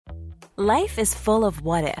Life is full of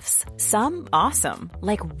what-ifs. Some awesome,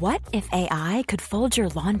 like what if AI could fold your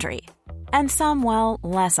laundry? And some, well,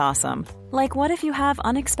 less awesome, like what if you have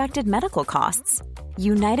unexpected medical costs?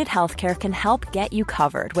 United Healthcare can help get you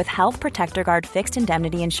covered with Health Protector Guard fixed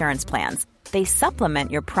indemnity insurance plans. They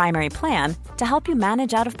supplement your primary plan to help you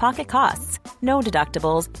manage out-of-pocket costs. No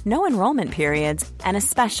deductibles, no enrollment periods, and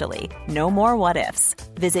especially no more what-ifs.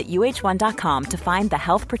 Visit uh1.com to find the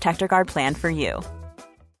Health Protector Guard plan for you.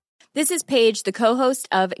 This is Paige, the co-host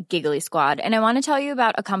of Giggly Squad, and I want to tell you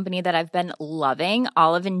about a company that I've been loving,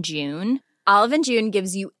 Olive & June. Olive & June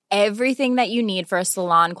gives you everything that you need for a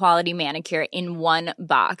salon-quality manicure in one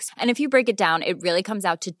box. And if you break it down, it really comes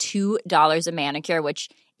out to $2 a manicure, which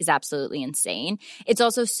is absolutely insane. It's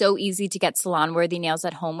also so easy to get salon-worthy nails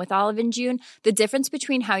at home with Olive & June. The difference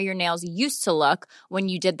between how your nails used to look when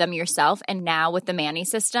you did them yourself and now with the Mani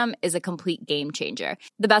system is a complete game changer.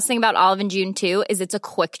 The best thing about Olive & June, too, is it's a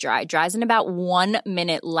quick dry. Dries in about 1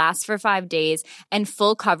 minute, lasts for 5 days, and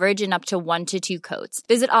full coverage in up to 1 to 2 coats.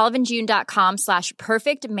 Visit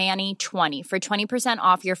oliveandjune.com/perfectmani20 for 20%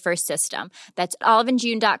 off your first system. That's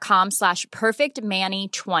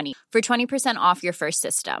oliveandjune.com/perfectmani20 for 20% off your first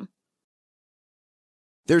system.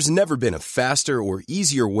 There's never been a faster or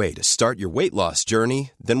easier way to start your weight loss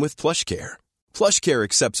journey than with PlushCare. PlushCare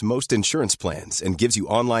accepts most insurance plans and gives you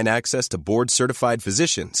online access to board-certified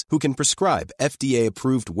physicians who can prescribe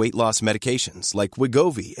FDA-approved weight loss medications like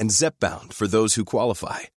Wegovy and Zepbound for those who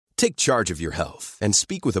qualify. Take charge of your health and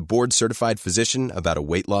speak with a board-certified physician about a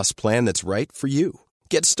weight loss plan that's right for you.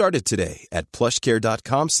 Get started today at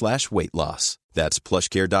plushcare.com/weight loss. That's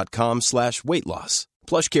plushcare.com/weight loss.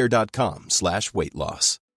 plushcare.com/weight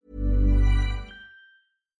loss.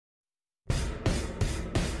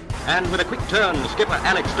 And with a quick turn, skipper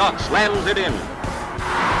Alex Dock slams it in.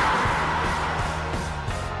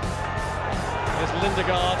 There's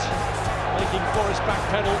Lindegaard making Forrest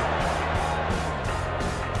backpedal.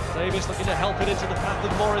 Davis looking to help it into the path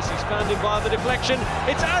of Morris. He's found him via the deflection.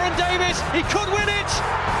 It's Aaron Davis. He could win it.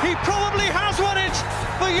 He probably has won it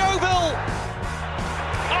for Yeovil.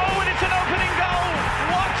 Oh, and it's an opening goal.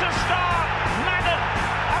 What a start. Madden,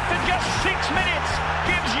 after just 6 minutes,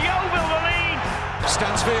 gives Yeovil the lead.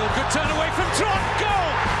 Stansfield, good turn away from Trot. Goal!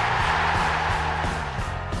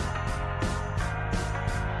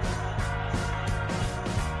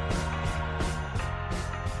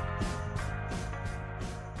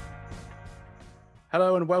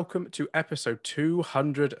 Hello and welcome to episode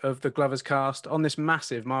 200 of the Glovers Cast. On this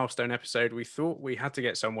massive milestone episode, we thought we had to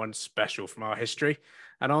get someone special from our history.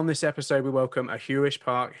 And on this episode, we welcome a Hewish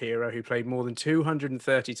Park hero who played more than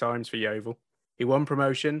 230 times for Yeovil. He won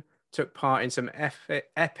promotion, took part in some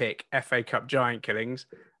epic FA Cup giant killings,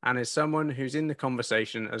 and is someone who's in the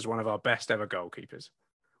conversation as one of our best ever goalkeepers.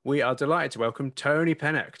 We are delighted to welcome Tony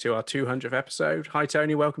Pennock to our 200th episode. Hi,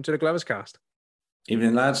 Tony. Welcome to the Glovers Cast.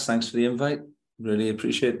 Evening, lads. Thanks for the invite. Really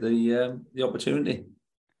appreciate the opportunity.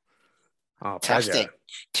 Oh, fantastic.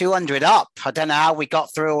 200 up. I don't know how we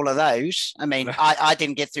got through all of those. I mean, I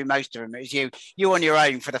didn't get through most of them. It was you on your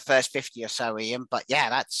own for the first 50 or so, Ian. But yeah,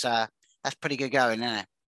 that's pretty good going, isn't it?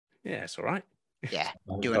 Yeah, it's all right. Yeah,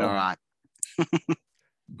 doing all right.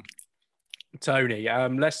 Tony,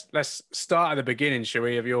 let's start at the beginning, shall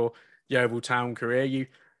we, of your Yeovil Town career. You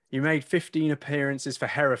made 15 appearances for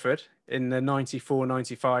Hereford in the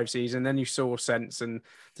 94-95 season. Then you saw sense and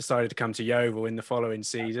decided to come to Yeovil in the following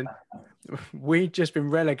season. We'd just been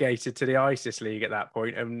relegated to the ISIS League at that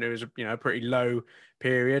point, and it was a pretty low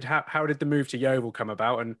period. How did the move to Yeovil come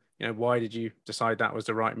about, and why did you decide that was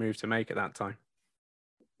the right move to make at that time?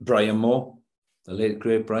 Brian Moore, the late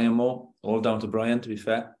great Brian Moore, all down to Brian, to be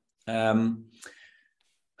fair. I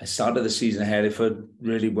started the season at Hereford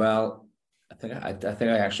really well. I think I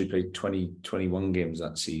actually played 21 games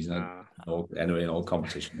that season. In all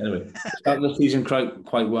competition. Anyway, started the season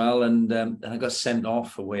quite well, and then I got sent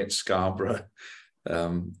off away at Scarborough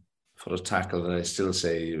for a tackle that I still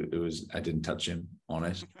say I didn't touch him on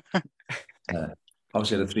it.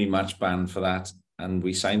 Obviously had a 3-match ban for that, and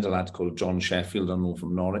we signed a lad called John Sheffield, I know,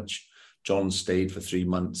 from Norwich. John stayed for 3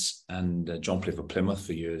 months, and John played for Plymouth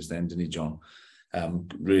for years then, didn't he, John?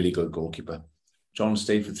 Really good goalkeeper. John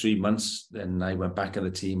stayed for 3 months, then I went back in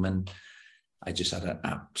the team, and I just had an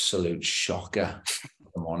absolute shocker,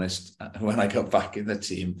 if I'm honest, when I got back in the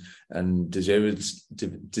team, and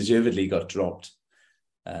deservedly got dropped.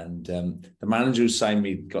 And the manager who signed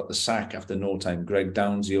me got the sack after no time. Greg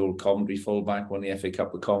Downs, the old Coventry fullback, won the FA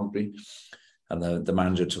Cup with Coventry. And the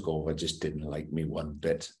manager took over, just didn't like me one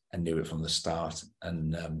bit. I knew it from the start.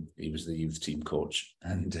 And he was the youth team coach.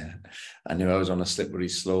 And I knew I was on a slippery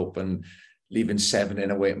slope. And leaving 7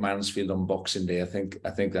 in away at Mansfield on Boxing Day. I think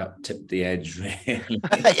that tipped the edge. Really.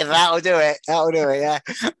 That'll do it. Yeah.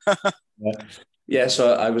 Yeah.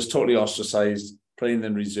 So I was totally ostracised playing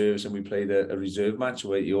in reserves, and we played a reserve match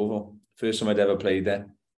away at Yeovil. First time I'd ever played there,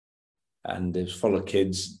 and it was full of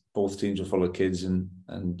kids. Both teams were full of kids, and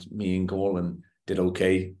me in goal, and did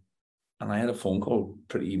okay. And I had a phone call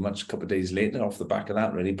pretty much a couple of days later off the back of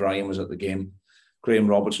that. Really, Brian was at the game. Graham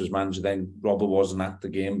Roberts was manager then. Robert wasn't at the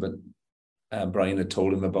game, but Brian had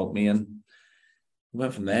told him about me, and we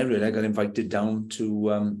went from there. Really, I got invited down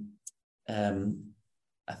to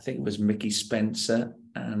I think it was Mickey Spencer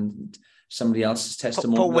and somebody else's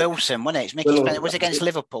testimony. Paul Wilson, wasn't it? It's Mickey Spencer. It was against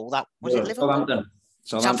Liverpool. That was it. Liverpool.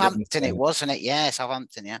 Southampton. It was, wasn't it? Yeah,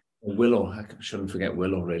 Southampton. Yeah. Willow. I shouldn't forget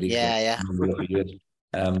Willow. Really. Yeah.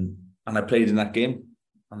 And I played in that game,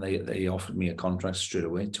 and they offered me a contract straight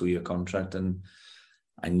away, 2-year contract, and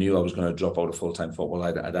I knew I was going to drop out of full-time football.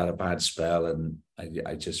 I'd had a bad spell, and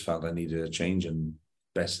I just felt I needed a change, and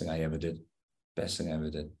best thing I ever did.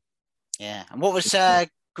 Yeah. And what was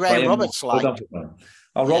Graham Roberts like?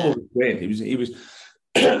 Robert was great. He was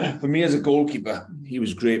for me as a goalkeeper, he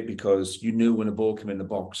was great because you knew when a ball came in the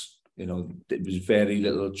box, there was very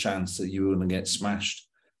little chance that you were going to get smashed,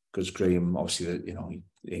 because Graham, obviously,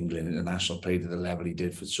 England international, played at the level he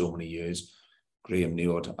did for so many years. Graham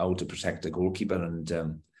knew how to protect the goalkeeper,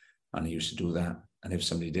 and he used to do that. And if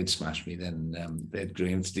somebody did smash me, then they had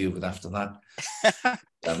Graham to deal with after that.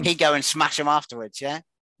 He'd go and smash him afterwards, yeah?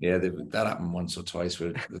 Yeah, that happened once or twice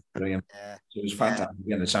with Graham. So it was fantastic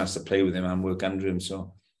getting a chance to play with him and work under him.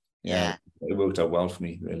 So, it worked out well for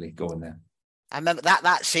me, really, going there. I remember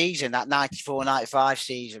that season, that 94-95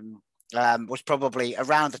 season, was probably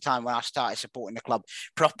around the time when I started supporting the club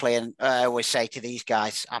properly. And I always say to these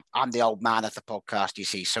guys, I'm the old man of the podcast, you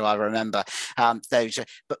see, so I remember those.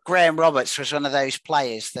 But Graham Roberts was one of those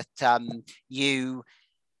players that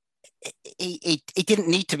he didn't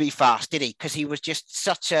need to be fast, did he? Because he was just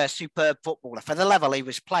such a superb footballer for the level he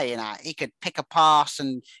was playing at. He could pick a pass,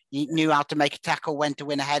 and he knew how to make a tackle, when to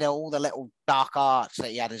win a header, all the little dark arts that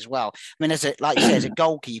he had as well. I mean, as a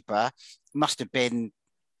goalkeeper, must have been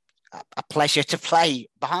a pleasure to play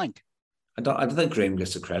behind. I don't think Graham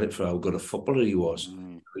gets the credit for how good a footballer he was.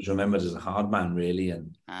 He was remembered as a hard man, really,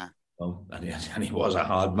 and he was a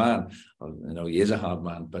hard man. He is a hard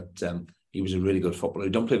man, but he was a really good footballer.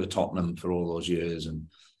 He don't play for Tottenham for all those years, and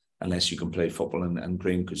unless you can play football, and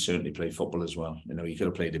Graham could certainly play football as well. He could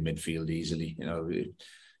have played in midfield easily.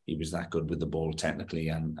 He was that good with the ball technically,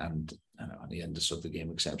 and he understood the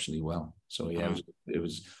game exceptionally well. So it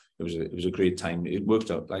was a great time. It worked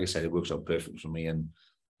out, like I said, it worked out perfect for me, and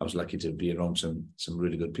I was lucky to be around some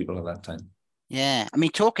really good people at that time. Yeah, I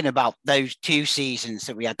mean, talking about those 2 seasons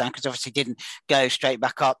that we had done, because obviously didn't go straight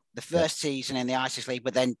back up the first season in the ISIS League,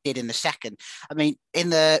 but then did in the second. I mean, in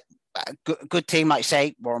the good team, like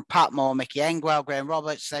say, Warren Patmore, Mickey Engwell, Graham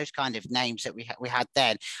Roberts, those kind of names that we had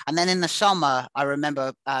then. And then in the summer, I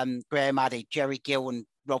remember Graham added Jerry Gill and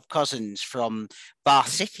Rob Cousins from Bath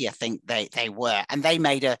City, I think they were, and they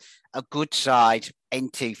made a good side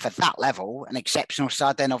into, for that level, an exceptional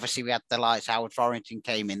side. Then obviously we had the lights. Howard Forrington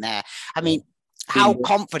came in there. I mean, how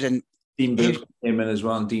confident? Dean Burke came in as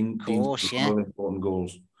well. Dean important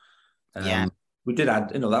goals. We did add,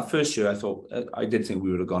 that first year. I did think we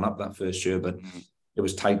would have gone up that first year, but it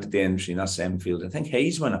was tight at the entry, and that's Enfield. I think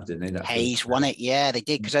Hayes went up, didn't they? Hayes won it, yeah, they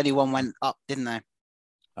did, because only one went up, didn't they?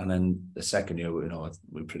 And then the second year,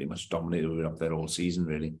 we pretty much dominated. We were up there all season,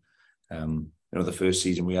 really. The first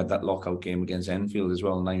season we had that lockout game against Enfield as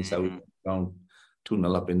well. 9,000 down,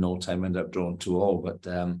 2-0 up in no time, ended up drawing 2-2. But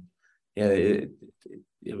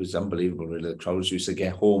it was unbelievable, really. The crowds used to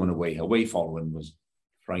get home and away. Away following was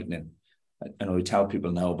frightening. We tell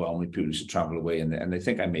people now about how many people used to travel away, and they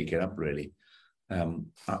think I make it up, really. And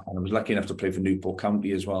I was lucky enough to play for Newport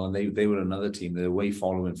County as well, and they were another team. The away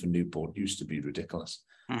following for Newport used to be ridiculous.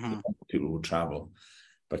 People would travel.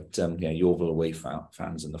 But Yeovil away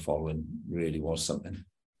fans and the following really was something.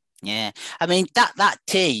 Yeah. I mean, that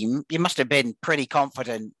team, you must have been pretty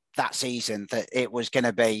confident that season that it was going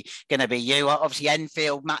to be you. Obviously,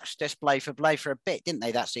 Enfield matched us blow for a bit, didn't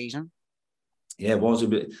they, that season? Yeah, it was a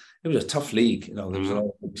bit. It was a tough league. There was a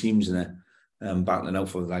lot of teams in there battling out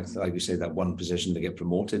for, like you say, that one position to get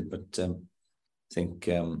promoted. But I think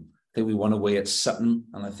we won away at Sutton,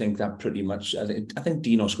 and I think that pretty much. I think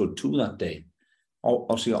Dino scored 2 that day.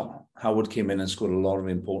 Obviously, Howard came in and scored a lot of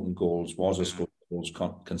important goals. Wazza scored goals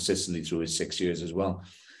consistently through his 6 years as well.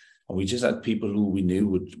 And we just had people who we knew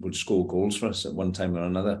would score goals for us at one time or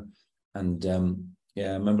another. And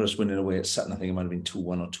I remember us winning away at Sutton. I think it might have been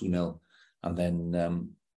 2-1 or 2-0. And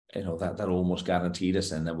then that almost guaranteed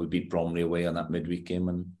us. And then we beat Bromley away on that midweek game,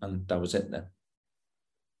 and that was it then.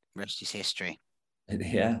 Rest is history.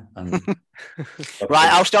 Yeah. And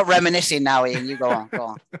right, I'll stop reminiscing now, Ian. You go on.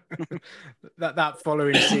 that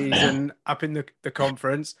following season up in the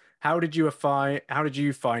conference, how did you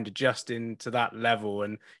find adjusting to that level?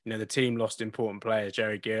 And the team lost important players,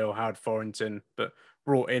 Jerry Gill, Howard Forrington, but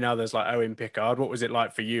brought in others like Owen Pickard. What was it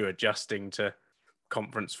like for you adjusting to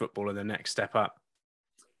conference football and the next step up?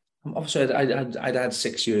 Obviously, I'd had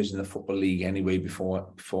 6 years in the Football League anyway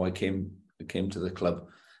before I came to the club.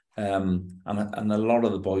 And a lot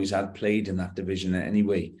of the boys had played in that division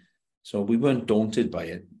anyway, so we weren't daunted by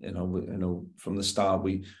it. From the start,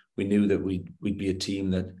 we knew that we'd be a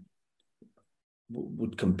team that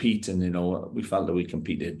would compete, and we felt that we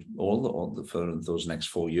competed all for those next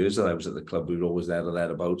 4 years that I was at the club. We were always there or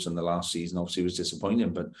thereabouts, and the last season obviously was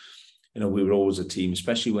disappointing. But we were always a team,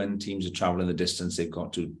 especially when teams are travelling the distance they've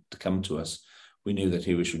got to come to us. We knew that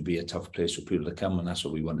Hewish would be a tough place for people to come, and that's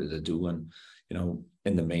what we wanted to do. And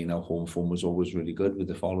in the main, our home form was always really good with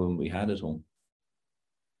the following we had at home.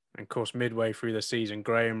 And of course, midway through the season,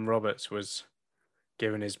 Graham Roberts was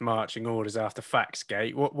given his marching orders after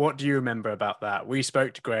Faxgate. What do you remember about that? We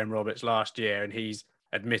spoke to Graham Roberts last year, and he's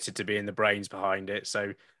admitted to being the brains behind it.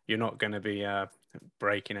 So you're not going to be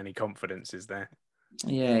breaking any confidences there.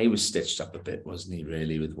 Yeah, he was stitched up a bit, wasn't he?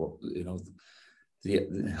 Really, with what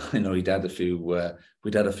he'd had a few.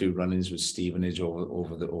 We'd had a few run-ins with Stevenage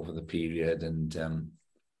over the period, and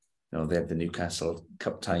they had the Newcastle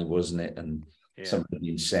Cup tie, wasn't it? And something had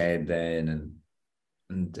been said then,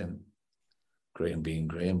 and Graham being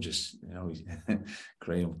Graham, just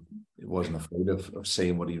Graham wasn't afraid of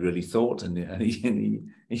saying what he really thought, and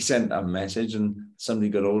he sent that message, and somebody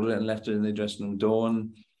got hold of it and left it in the dressing room door,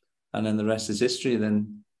 and then the rest is history.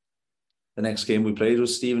 Then the next game we played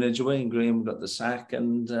was Stevenage away, and Graham got the sack,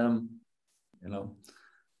 and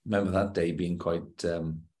remember that day being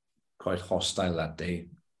quite hostile that day.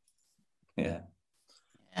 Yeah.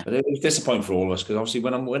 But it was disappointing for all of us, because obviously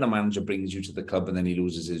when a manager brings you to the club and then he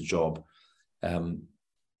loses his job,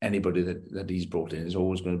 anybody that he's brought in is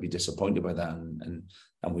always going to be disappointed by that, and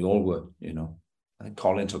we all were. I think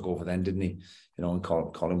Colin took over then, didn't he? And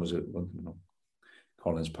Colin was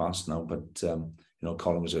Colin's passed now, but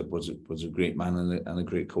Colin was a great man and a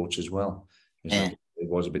great coach as well. It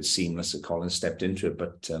was a bit seamless that Colin stepped into it,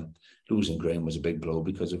 but losing Graham was a big blow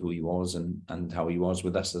because of who he was and how he was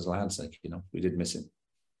with us as lads. We did miss him.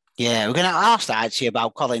 Yeah, we're going to ask that actually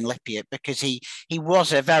about Colin Lippiatt, because he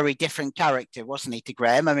was a very different character, wasn't he, to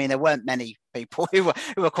Graham? I mean, there weren't many people who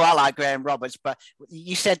were quite like Graham Roberts, but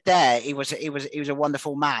you said there he was a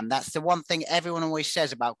wonderful man. That's the one thing everyone always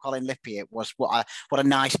says about Colin Lippiatt, was what a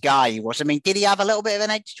nice guy he was. I mean, did he have a little bit of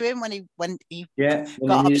an edge to him when he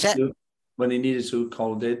got upset? When he needed to,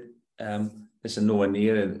 Colin did. Listen, nowhere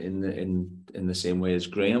near in the same way as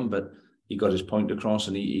Graham, but he got his point across,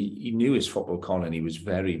 and he knew his football, Colin. He was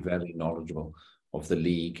very, very knowledgeable of the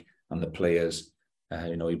league and the players.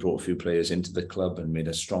 He brought a few players into the club and made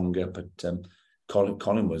us stronger. But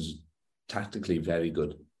Colin was tactically very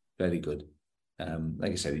good, very good.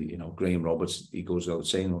 Like I said, Graham Roberts, he goes out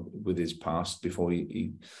saying with his past before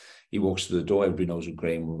he walks through the door, everybody knows who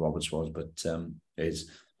Graham Roberts was. But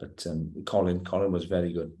Colin was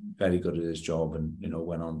very good at his job, and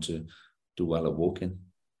went on to do well at Woking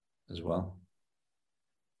as well.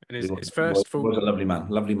 And his first full... was a lovely man,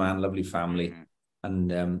 lovely family. And,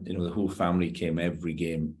 the whole family came every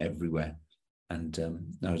game, everywhere. And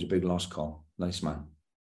now he's a big loss, Col. Nice man.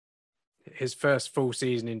 His first full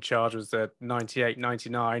season in charge was the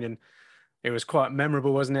 98-99, and it was quite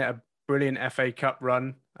memorable, wasn't it? A brilliant FA Cup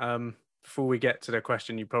run. Before we get to the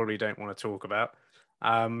question you probably don't want to talk about,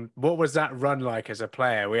 what was that run like as a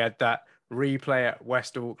player? We had that replay at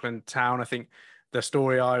West Auckland Town. I think the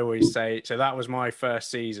story I always say, so that was my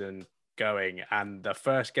first season going, and the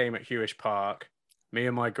first game at Hewish Park, me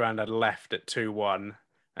and my granddad left at 2-1,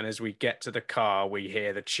 and as we get to the car, we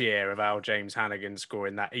hear the cheer of Al James Hannigan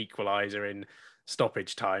scoring that equaliser in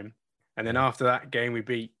stoppage time. And then after that game, we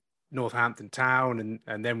beat Northampton Town,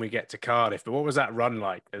 and then we get to Cardiff. But what was that run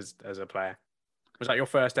like as a player? Was that your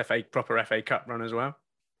first proper FA Cup run as well?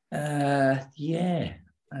 Yeah.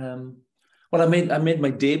 Well, I made my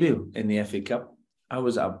debut in the FA Cup. I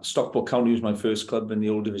was at Stockport County, was my first club in the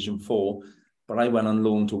old Division 4, but I went on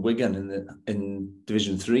loan to Wigan in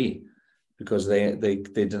Division 3 because they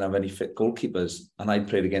didn't have any fit goalkeepers, and I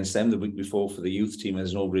played against them the week before for the youth team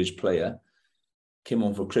as an overage player. Came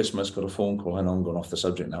home for Christmas, got a phone call, and I'm going off the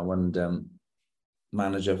subject now, and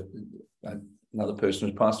manager, another person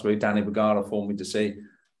who's passed away, Danny Bagara, phoned me to say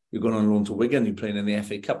you're going on loan to Wigan, you're playing in the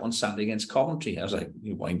FA Cup on Saturday against Coventry. I was like,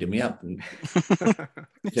 you're winding me up. And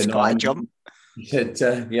It's quite a jump. He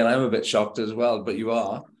said, yeah, I'm a bit shocked as well, but you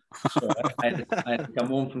are. So I had to come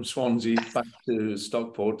home from Swansea back to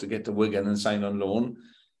Stockport to get to Wigan and sign on loan.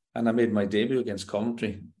 And I made my debut against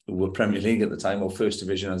Coventry, who were Premier League at the time, or First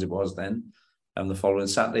Division as it was then. And the following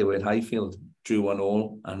Saturday, we had Highfield, drew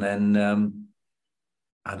 1-1, and then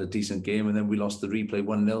had a decent game, and then we lost the replay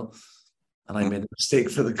 1-0. And I made a mistake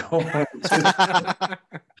for the goal.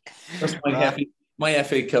 That's my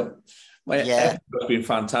FA Cup. FA Cup has been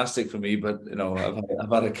fantastic for me, but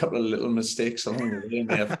I've had a couple of little mistakes along the way in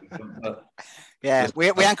the FA Cup. Yeah, we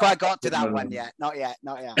haven't quite got to that one yet. Not yet.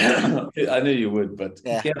 I knew you would, but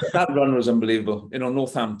yeah, that run was unbelievable.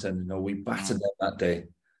 Northampton, we battered them that day.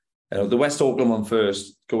 The West Auckland one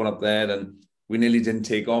first, going up there, and we nearly didn't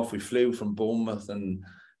take off. We flew from Bournemouth, and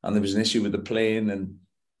there was an issue with the plane. And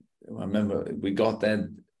I remember we got there,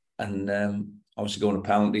 and obviously going to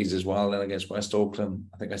penalties as well. Then against West Auckland,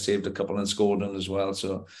 I think I saved a couple and scored them as well.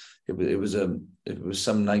 So it was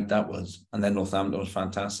some night that was. And then Northampton was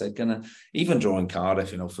fantastic, and even drawing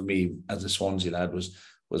Cardiff, for me as a Swansea lad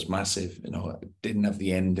was massive. It didn't have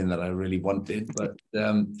the ending that I really wanted, but.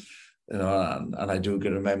 And I do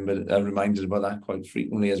get reminded about that quite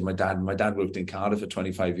frequently as my dad worked in Cardiff for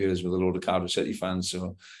 25 years with a load of Cardiff City fans,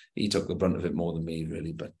 so he took the brunt of it more than me,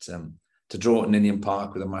 really. But to draw at Ninian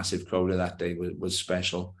Park with a massive crowd that day was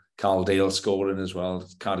special. Carl Dale scoring as well.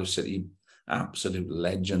 Cardiff City, absolute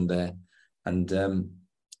legend there. And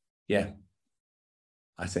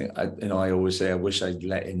I think I always say I wish I'd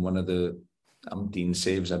let in one of the umpteen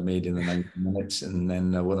saves I made in the 90 minutes, and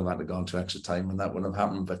then I wouldn't have had to go into extra time, and that wouldn't have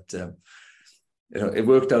happened. But it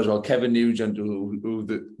worked out as well. Kevin Nugent, who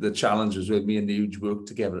the challenge was with, me and Nuge worked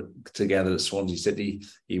together at Swansea City.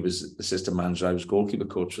 He was assistant manager. I was goalkeeper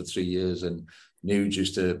coach for 3 years, and Nuge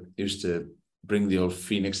used to bring the old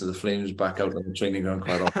Phoenix of the Flames back out on the training ground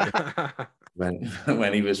quite often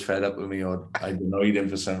when he was fed up with me or I annoyed him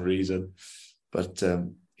for some reason. But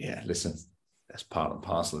listen. That's part and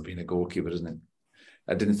parcel of being a goalkeeper, isn't it?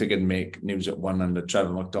 I didn't think I'd make news at one under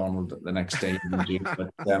Trevor McDonald the next day, but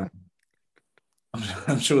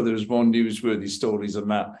I'm sure there was more newsworthy stories than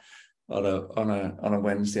that on a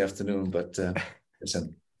Wednesday afternoon. But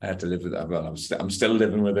listen, I had to live with that. Well, I'm still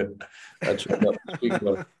living with it.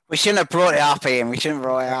 We shouldn't have brought it up, Ian. We shouldn't have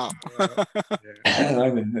brought it up.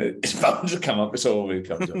 It's bound to come up. It's always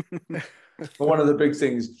comes up. But one of the big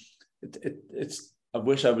things, it's. I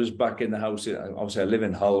wish I was back in the house. Obviously, I live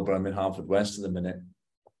in Hull, but I'm in Haverfordwest at the minute.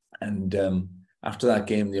 And after that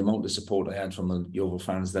game, the amount of support I had from the Yeovil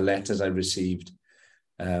fans, the letters I received,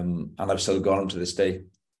 and I've still got them to this day.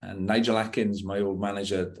 And Nigel Atkins, my old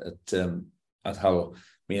manager at Hull,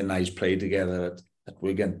 me and Nigel played together at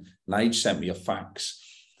Wigan. Nigel sent me a fax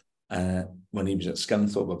when he was at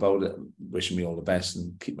Scunthorpe about it, wishing me all the best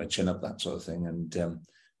and keep my chin up, that sort of thing. And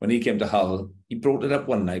when he came to Hull, he brought it up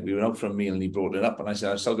one night. We went out for a meal and he brought it up. And I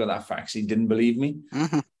said, I've still got that fax. He didn't believe me.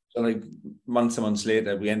 Mm-hmm. So like months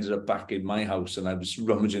later, we ended up back in my house and I was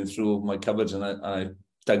rummaging through my cupboards and I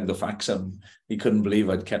dug the fax up. He couldn't believe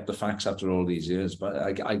I'd kept the fax after all these years.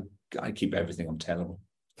 But I keep everything. I'm terrible.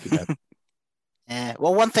 Yeah.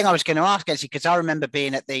 Well, one thing I was going to ask, actually, because I remember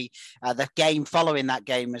being at the game following that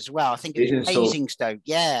game as well. I think it was Basingstoke.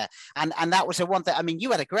 Yeah. And that was the one thing. I mean,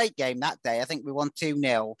 you had a great game that day. I think we won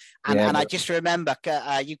 2-0. And I just remember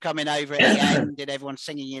you coming over at the end and everyone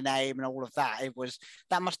singing your name and all of that.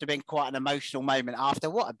 That must have been quite an emotional moment after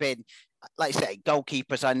what had been, like I say,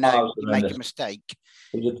 goalkeepers, I know, you make a mistake.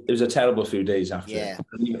 It was a terrible few days after. Yeah.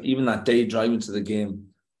 Even that day driving to the game,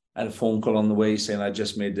 I had a phone call on the way saying I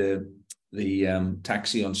just made the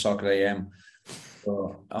taxi on Soccer AM.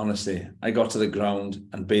 So honestly, I got to the ground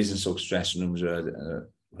and Basingstoke's dressing rooms were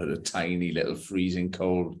a tiny little freezing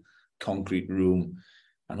cold concrete room,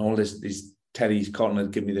 and all these Terry Cotton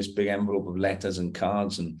had given me this big envelope of letters and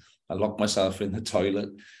cards, and I locked myself in the toilet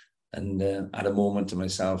and had a moment to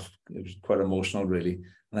myself. It was quite emotional, really.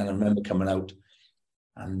 And then I remember coming out,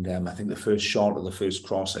 and I think the first shot of the first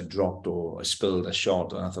cross I dropped or I spilled a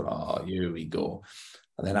shot, and I thought, oh, here we go.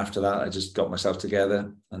 And then after that, I just got myself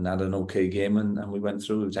together and had an okay game, and we went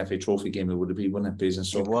through. It was FA Trophy game. It would have been, wouldn't it?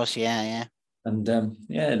 Basingstoke. It was, yeah. And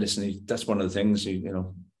listen, that's one of the things.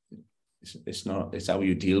 It's how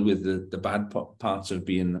you deal with the bad parts of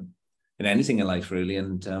being in anything in life, really.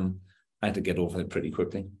 And I had to get over it pretty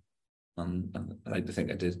quickly, and I like to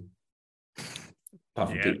think I did. Apart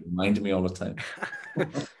from people reminding me all the time.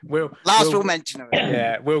 we'll mention of it.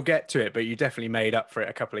 Yeah, we'll get to it, but you definitely made up for it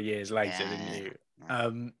a couple of years later, didn't you?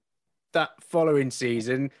 That following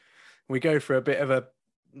season, we go for a bit of a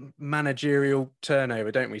managerial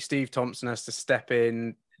turnover, don't we? Steve Thompson has to step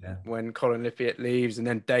in when Colin Lippiatt leaves, and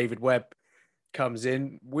then David Webb comes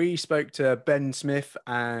in. We spoke to Ben Smith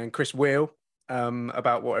and Chris Wheel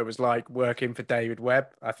about what it was like working for David Webb.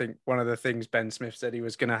 I think one of the things Ben Smith said, he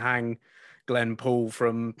was going to hang Glenn Poole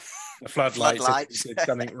from the floodlights if he did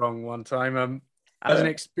something wrong one time. As an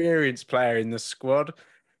experienced player in the squad,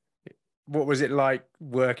 what was it like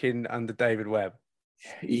working under David Webb?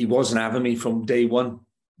 He wasn't having me from day one.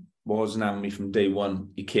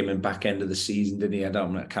 He came in back end of the season, didn't he? I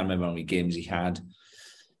can't remember how many games he had.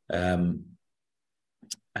 And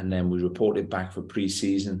then we reported back for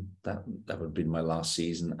pre-season. That would have been my last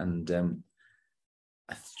season. And I'm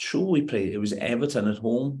sure we played, it was Everton at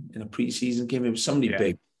home in a pre-season game. It was somebody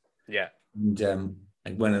big. Yeah. And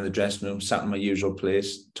I went in the dressing room, sat in my usual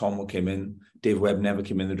place. Tom came in. Dave Webb never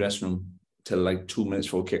came in the dressing room till like 2 minutes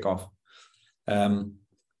before kick-off. And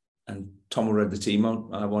Tom read the team out,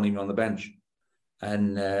 and I wasn't even on the bench.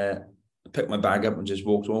 And I picked my bag up and just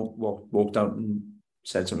walked out and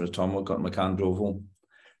said something to Tom. I got in my car and drove home.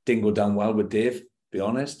 Didn't go down well with Dave, to be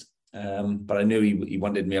honest. But I knew he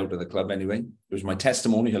wanted me out of the club anyway. It was my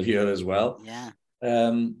testimonial here as well. Yeah.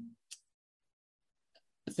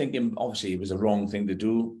 Thinking obviously it was a wrong thing to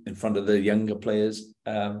do in front of the younger players.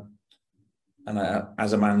 And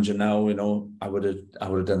as a manager now, I would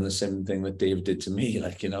have done the same thing that Dave did to me,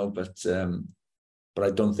 but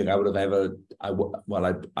I don't think I would have ever.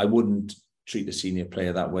 I wouldn't treat a senior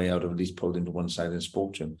player that way. I would have at least pulled him to one side and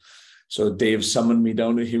spoke to him. So Dave summoned me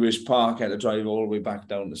down to Hewish Park. I had to drive all the way back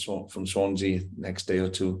down from Swansea next day or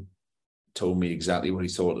two. Told me exactly what he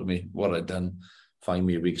thought of me, what I'd done, fined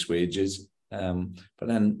me a week's wages. But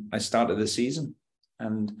then I started the season,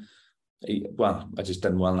 and I just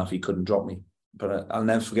done well enough. He couldn't drop me. But I'll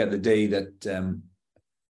never forget the day that, can't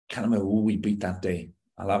remember who we beat that day.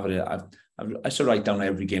 I'll have it. I still write down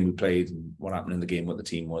every game we played and what happened in the game, what the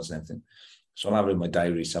team was and everything. So I'll have it in my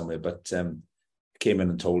diary somewhere. But came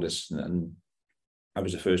in and told us, and I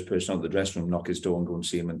was the first person out of the dressing room, knock his door and go and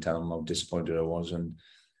see him and tell him how disappointed I was, and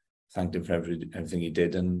thanked him for everything he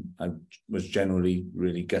did. And I was generally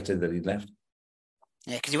really gutted that he'd left.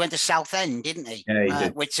 Yeah, because he went to Southend, didn't he? Yeah, he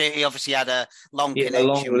did. Which he obviously had a long connection. A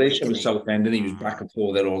long relationship with Southend, and he was back and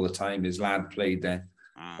forth there all the time. His lad played there.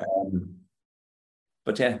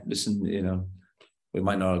 But yeah, listen, we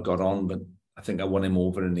might not have got on, but I think I won him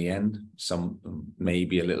over in the end. Some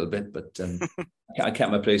maybe a little bit, but I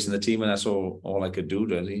kept my place in the team, and that's all I could do,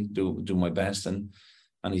 really. Do my best, and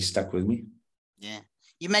he stuck with me. Yeah.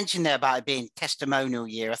 You mentioned there about it being testimonial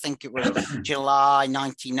year. I think it was July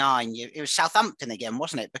 99. It was Southampton again,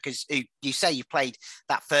 wasn't it? Because you say you played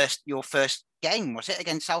your first game, was it,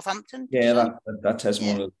 against Southampton? Yeah, that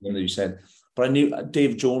testimonial that you said. But I knew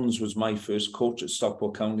Dave Jones was my first coach at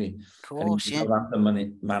Stockport County. Of course, and he was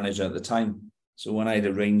the manager at the time. So when I'd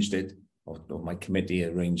arranged it, or my committee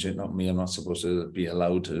arranged it, not me, I'm not supposed to be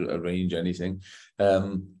allowed to arrange anything.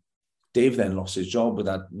 Dave then lost his job with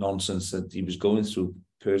that nonsense that he was going through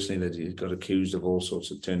personally, that he got accused of all sorts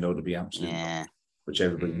that turned out to be absolute, which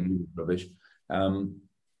everybody knew was rubbish. And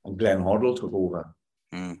Glenn Hoddle took over.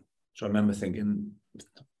 So I remember thinking, a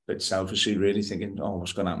bit selfishly, really thinking,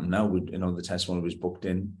 what's going to happen now? The testimony was booked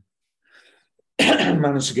in.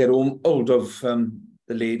 Managed to get hold of the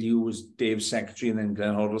lady who was Dave's secretary and then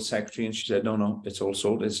Glenn Hoddle's secretary, and she said, no, it's all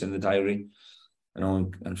sorted, it's in the diary.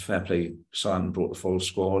 And fair play, Son brought the full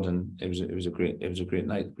squad, and it was a great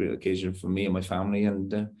night, great occasion for me and my family,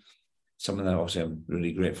 and something that obviously I'm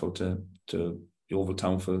really grateful to Yeovil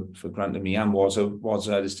Town for granting me, and was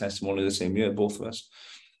had his testimony the same year, both of us.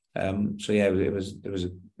 So yeah, it was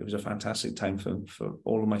a fantastic time for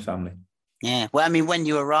all of my family. Yeah, well, I mean, when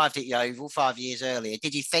you arrived at Yeovil 5 years earlier,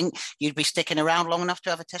 did you think you'd be sticking around long enough to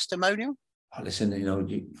have a testimonial? Oh, listen,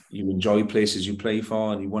 you enjoy places you play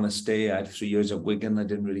for, and you want to stay. I had 3 years at Wigan. I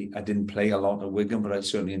didn't play a lot at Wigan, but I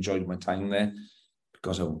certainly enjoyed my time there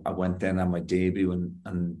because I went there and had my debut,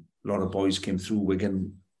 and a lot of boys came through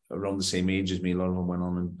Wigan around the same age as me. A lot of them went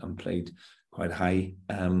on and played quite high.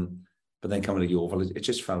 But then coming to Yeovil, it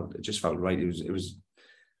just felt right. It was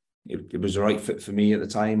the right fit for me at the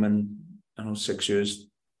time, and 6 years,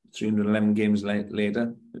 311 games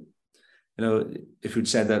later. If you'd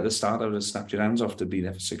said that at the start, I would have snapped your hands off to be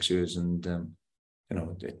there for 6 years. And,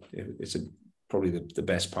 it's probably the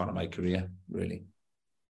best part of my career, really.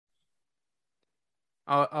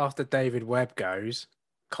 After David Webb goes,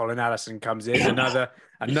 Colin Allison comes in,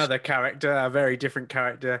 another character, a very different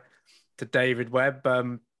character to David Webb.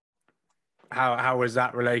 How was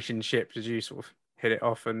that relationship? Did you sort of hit it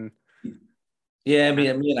off? And yeah, me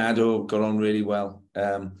and Ado got on really well.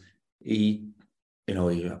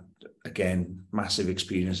 again, massive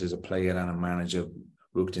experience as a player and a manager.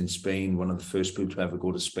 Worked in Spain, one of the first people to ever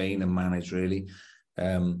go to Spain and manage, really.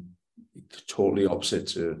 Totally opposite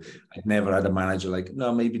to, I'd never had a manager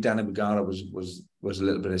maybe Danny Bergara was a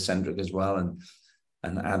little bit eccentric as well,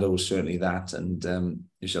 and Ado was certainly that, and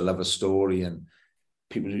used to love a story, and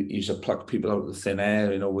people used to pluck people out of the thin air.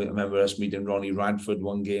 We remember us meeting Ronnie Radford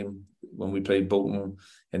one game when we played Bolton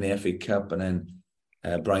in the FA Cup, and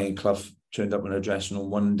then Brian Clough turned up in a dressing room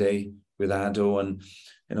one day with Ado, and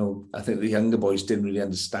I think the younger boys didn't really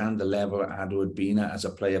understand the level Ado had been at as a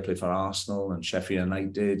player. Played for Arsenal and Sheffield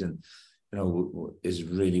United, and is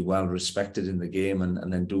really well respected in the game,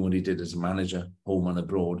 and then doing what he did as a manager, home and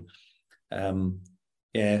abroad.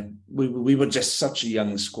 We were just such a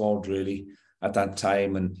young squad, really, at that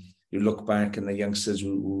time. And you look back, and the youngsters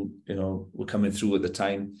who were coming through at the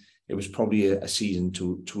time, it was probably a season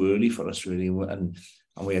too early for us, really. And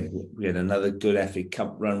we had another good FA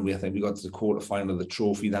Cup run. I think we got to the quarterfinal of the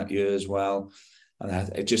trophy that year as well, and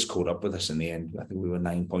it just caught up with us in the end. I think we were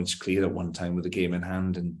 9 points clear at one time with the game in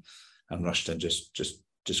hand, and Rushden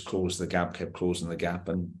just closed the gap, kept closing the gap,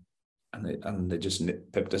 and they just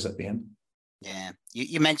pipped us at the end. Yeah,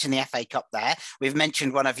 you mentioned the FA Cup there. We've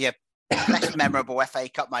mentioned one of your less memorable FA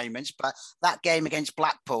Cup moments, but that game against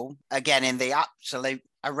Blackpool, again in the absolute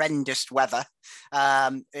horrendous weather,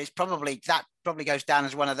 probably goes down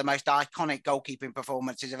as one of the most iconic goalkeeping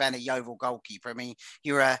performances of any Yeovil goalkeeper. I mean,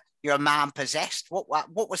 you're a man possessed. What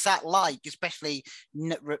was that like, especially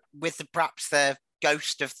with perhaps the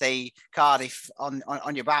ghost of the Cardiff on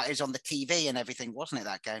your back, is on the TV and everything, wasn't it,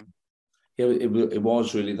 that game? Yeah, it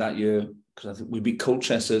was really that year, because I think we beat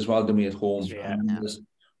Colchester as well, didn't we, at home? Yeah.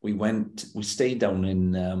 We stayed down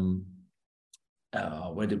in,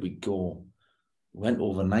 where did we go? We went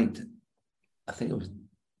overnight. I think it was,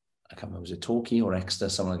 I can't remember, was it Torquay or Exeter,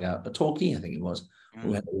 something like that. But Torquay, I think it was.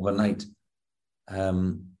 We went overnight a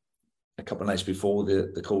couple of nights before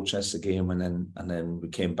the Colchester game, and then we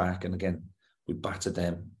came back, and again, we battered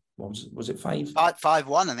them. What was it 5-1,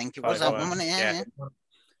 I think it was, that one, wasn't it? Yeah.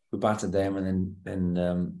 We battered them, and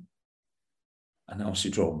then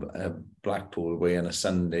obviously drove Blackpool away on a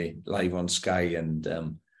Sunday live on Sky. And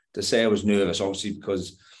to say I was nervous, obviously,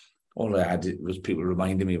 because all I had was people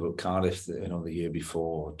reminding me about Cardiff, the year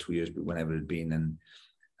before, 2 years, but whenever it had been,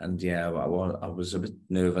 and yeah, I was a bit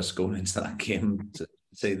nervous going into that game, to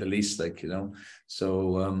say the least,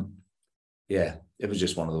 So yeah, it was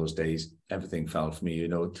just one of those days. Everything fell for me,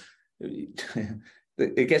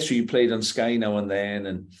 It gets you played on Sky now and then,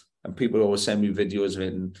 and people always send me videos of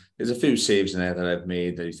it, and there's a few saves in there that I've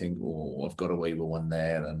made that you think, oh, I've got away with one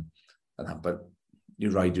there, and that. But you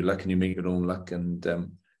ride your luck and you make your own luck, and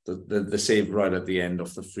the save right at the end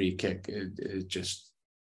off the free kick, it just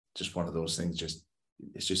one of those things.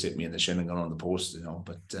 It's just hit me in the shin and gone on the post,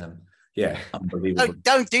 But yeah, unbelievable.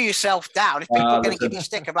 Don't do yourself down. If people are going to give you a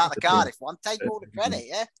stick about the Cardiff one, take all the credit.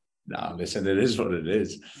 Yeah. No, listen, it is what it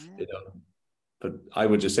is. Yeah. But I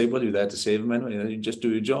would just say, well, you're there to save them anyway. You just do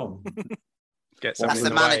your job. That's the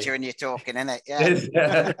manager and you're talking, isn't it?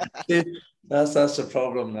 Yeah. That's the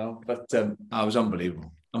problem now. But I was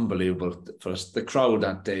unbelievable for us. The crowd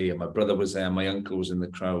that day, and my brother was there, my uncle was in the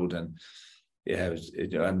crowd, and yeah,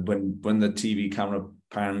 and when the TV camera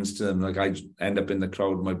pans to them, I end up in the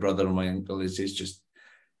crowd with my brother and my uncle. It's just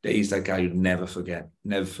days that I would never forget.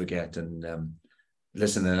 And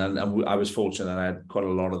listen, and I was fortunate that I had quite a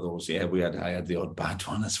lot of those. Yeah, I had the odd bad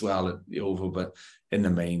one as well at the Oval, but in the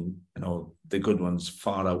main, the good ones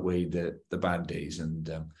far outweighed the bad days, and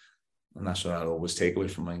that's what I'll always take away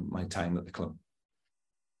from my time at the club.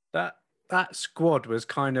 That squad was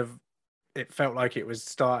kind of, it felt like it was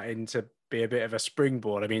starting to be a bit of a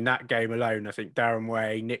springboard. I mean, that game alone, I think Darren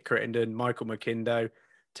Way, Nick Crittenden, Michael McKindo,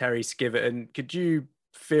 Terry Skiverton. Could you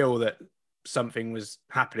feel that something was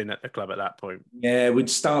happening at the club at that point? Yeah, we'd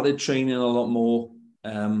started training a lot more.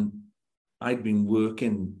 I'd been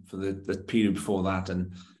working for the period before that,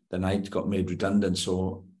 and then I got made redundant.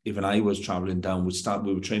 So even I was travelling down. We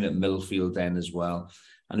were training at Millfield then as well.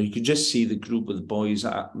 And you could just see the group of the boys.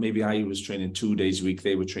 Maybe I was training 2 days a week.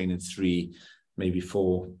 They were training 3, maybe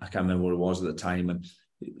 4. I can't remember what it was at the time. And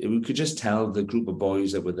we could just tell the group of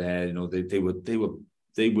boys that were there,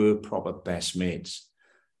 they were proper best mates.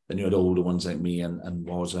 Then you had older ones like me and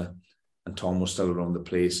Wazza, and Tom was still around the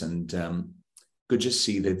place, and could just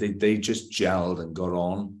see that they just gelled and got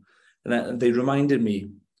on. And they reminded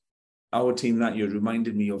me, our team that year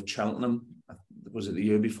reminded me of Cheltenham. Was it the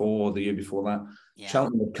year before or the year before that? Yeah.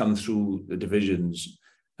 Cheltenham had come through the divisions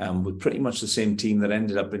with pretty much the same team that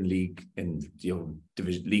ended up in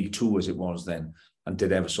Division League 2 as it was then, and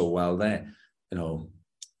did ever so well there.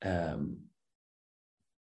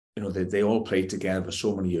 they all played together for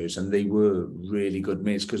so many years, and they were really good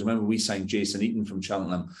mates. Because remember, we signed Jason Eaton from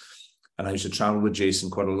Cheltenham, and I used to travel with Jason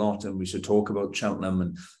quite a lot, and we used to talk about Cheltenham.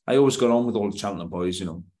 And I always got on with all the Cheltenham boys.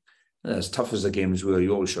 As tough as the games were,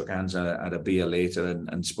 you always shook hands at a beer later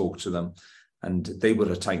and spoke to them. And they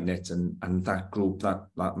were a tight knit, and that group, that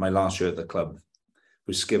my last year at the club,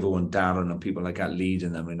 with Skivo and Darren and people like that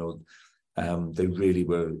leading them, they really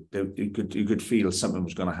were. You could feel something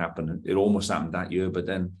was going to happen. It almost happened that year, but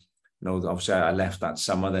then, obviously I left that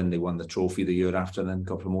summer. Then they won the trophy the year after, and then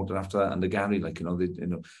got promoted after that under Gary. But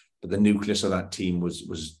the nucleus of that team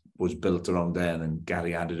was built around there, and then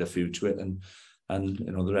Gary added a few to it, and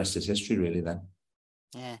the rest is history, really. Then.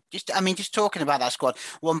 Yeah, just talking about that squad,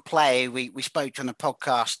 one player we spoke to on a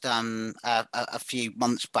podcast a few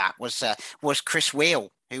months back was Chris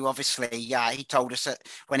Wheel, who obviously he told us that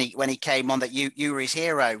when he came on that you were his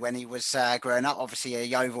hero when he was growing up, obviously a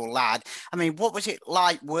Yeovil lad. I mean, what was it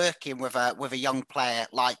like working with a young player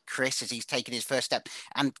like Chris as he's taken his first step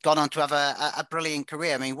and gone on to have a brilliant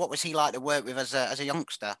career? I mean, what was he like to work with as a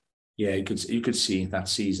youngster? Yeah, you could see that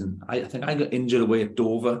season. I think I got injured away at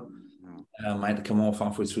Dover. I had to come off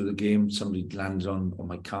halfway through the game. Somebody landed on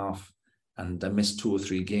my calf, and I missed 2 or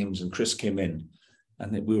 3 games. And Chris came in,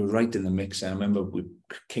 and we were right in the mix. I remember with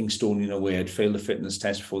Kingstonian away, I'd failed the fitness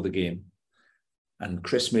test before the game, and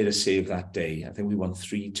Chris made a save that day. I think we won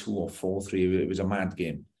 3-2 or 4-3. It was a mad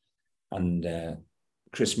game, and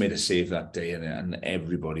Chris made a save that day, and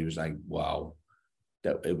everybody was like, "Wow,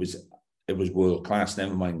 it was world class."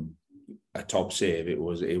 Never mind a top save. It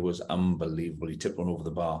was unbelievable. He tipped one over the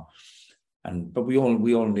bar. But we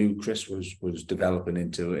all knew Chris was developing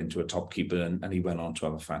into a top keeper, and he went on to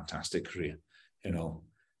have a fantastic career.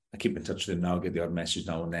 I keep in touch with him now, get the odd message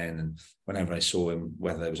now and then, and whenever I saw him,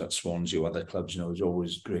 whether it was at Swansea or other clubs, it was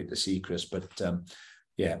always great to see Chris. But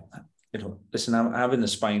listen, having the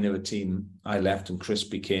spine of a team, I left, and Chris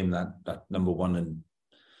became that number one and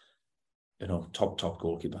top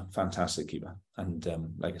goalkeeper, fantastic keeper. And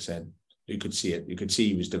like I said, you could see it. You could see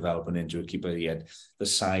he was developing into a keeper. He had the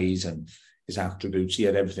size and his attributes. He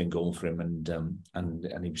had everything going for him,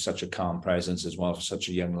 and he was such a calm presence as well for such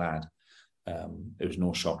a young lad. It was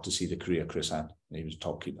no shock to see the career Chris had. He was a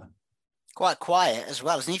top keeper. Quite quiet as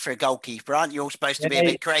well, isn't he, for a goalkeeper? Aren't you all supposed to be a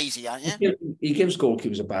bit crazy, aren't you? He gives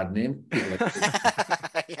goalkeepers a bad name.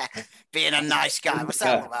 Yeah, being a nice guy. What's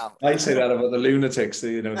that all about? I say that about the lunatics.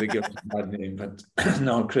 They give us a bad name. But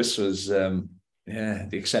no, Chris was the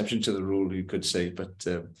exception to the rule, you could say. But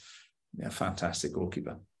fantastic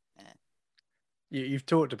goalkeeper. You've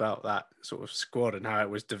talked about that sort of squad and how it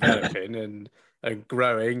was developing and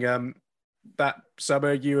growing. That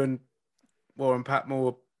summer, you and Warren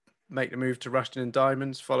Patmore make the move to Rushden and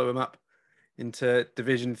Diamonds, follow him up into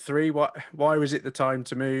Division 3. Why was it the time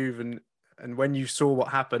to move? And when you saw what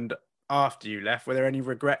happened after you left, were there any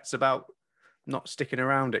regrets about not sticking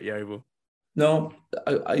around at Yeovil? No,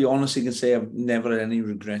 I honestly can say I've never had any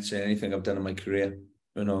regrets in anything I've done in my career.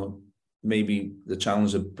 Maybe the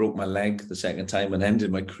challenge that broke my leg the second time and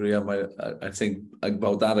ended my career. I think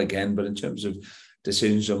about that again. But in terms of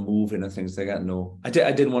decisions on moving and things like that, no. I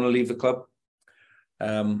didn't want to leave the club.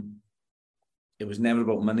 It was never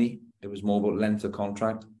about money. It was more about length of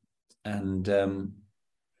contract, and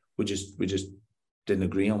we just didn't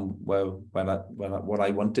agree on what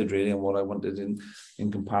I wanted really, and what I wanted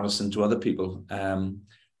in comparison to other people.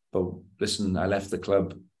 But listen, I left the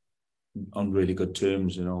club on really good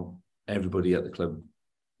terms. Everybody at the club,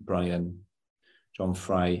 Brian, John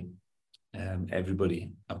Fry,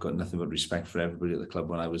 everybody. I've got nothing but respect for everybody at the club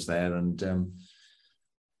when I was there. And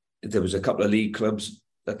there was a couple of league clubs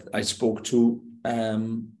that I spoke to.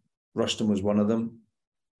 Rushden was one of them.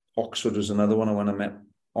 Oxford was another one. I met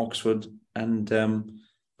Oxford, and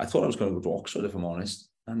I thought I was going to go to Oxford, if I'm honest.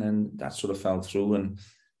 And then that sort of fell through, and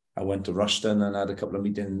I went to Rushden and had a couple of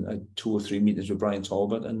meetings, 2 or 3 meetings with Brian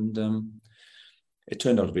Talbot, and it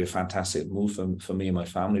turned out to be a fantastic move for me and my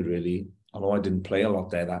family, really. Although I didn't play a lot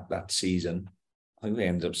there that season, I think they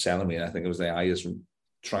ended up selling me. I think it was the highest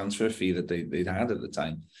transfer fee that they'd had at the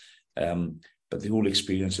time. But the whole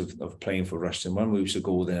experience of playing for Rushden, when we used to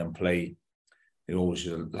go there and play, it always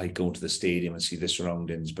like going to the stadium and see the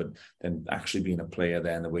surroundings, but then actually being a player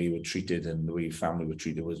there and the way you were treated and the way your family were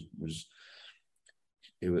treated was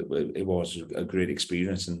a great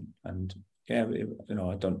experience. And yeah,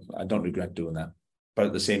 I don't regret doing that. But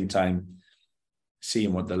at the same time,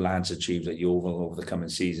 seeing what the lads achieved at Yeovil over the coming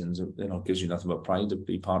seasons, gives you nothing but pride to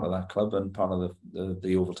be part of that club and part of the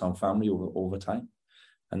Yeovil Town family over time.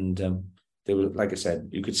 And they were, like I said,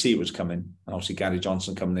 you could see it was coming. And obviously Gary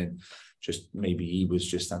Johnson coming in, just maybe he was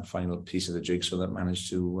just that final piece of the jigsaw that managed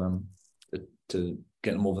to to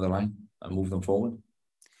get them over the line and move them forward.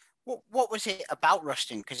 What was it about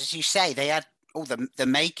Rushden? Because as you say, they had all the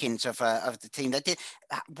makings of the team. They did.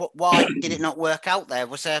 Why did it not work out there?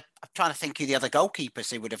 I'm trying to think who the other goalkeepers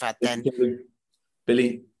they would have had then.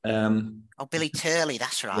 Billy. Billy Turley.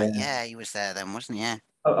 That's right. Yeah, he was there then, wasn't he? Yeah.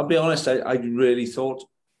 I'll be honest. I really thought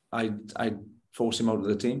I'd force him out of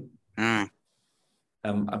the team.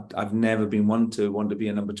 I've never been one to want to be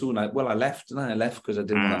a number two, and I left, and I left because I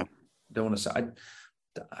don't want to say.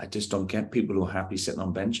 I just don't get people who are happy sitting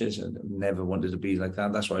on benches. I never wanted to be like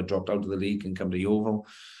that. That's why I dropped out of the league and come to Yeovil.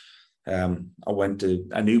 I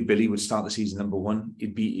knew Billy would start the season number one.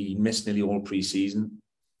 He missed nearly all pre-season.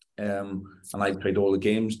 And I played all the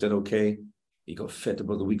games, did okay. He got fit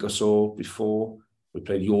about the week or so before. We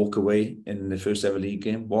played York away in the first ever league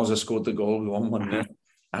game. Wazza scored the goal. We won 1-0.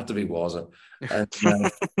 Had to be Wazza.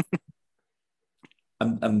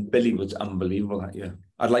 And Billy was unbelievable that year.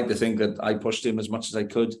 I'd like to think that I pushed him as much as I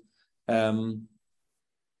could. And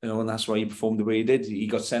that's why he performed the way he did. He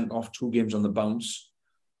got sent off 2 games on the bounce.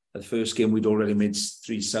 The first game, we'd already made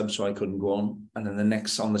 3 subs, so I couldn't go on. And then the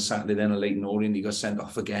next, on the Saturday, then a Leyton Orient, he got sent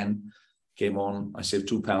off again. Came on. I saved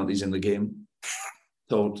 2 penalties in the game.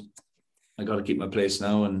 Thought, I got to keep my place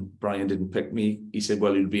now. And Brian didn't pick me. He said,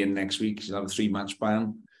 well, he'll be in next week. He'll have a 3-match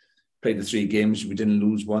ban. Played the 3 games. We didn't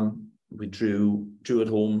lose one. We drew at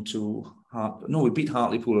home to we beat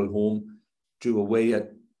Hartlepool at home, drew away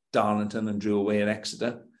at Darlington and drew away at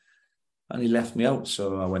Exeter. And he left me out.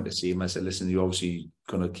 So I went to see him. I said, listen, you're obviously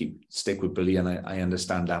going to stick with Billy, and I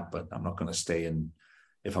understand that, but I'm not going to stay in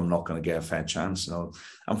if I'm not going to get a fair chance.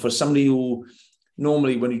 And for somebody who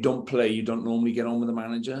normally, when you don't play, you don't normally get on with the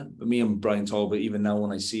manager. But me and Brian Talbot, even now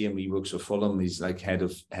when I see him, he works for Fulham. He's like head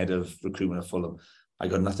of recruitment at Fulham. I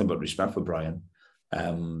got nothing but respect for Brian.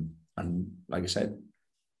 And like I said,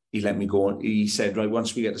 he let me go. He said, right,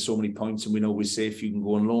 once we get to so many points and we know we're safe, you can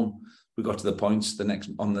go on loan. We got to the points the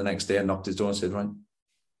next day. I knocked his door and said, right,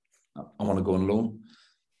 I want to go on loan.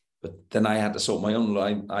 But then I had to sort my own.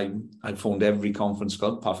 I phoned every conference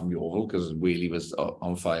club apart from Yeovil because Wheelie was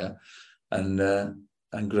on fire, and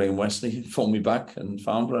Graham Wesley phoned me back and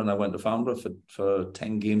Farnborough, and I went to Farnborough for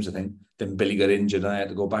 10 games, I think. Then Billy got injured and I had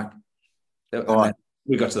to go back.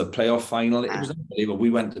 We got to the playoff final. It was unbelievable. We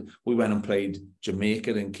went and played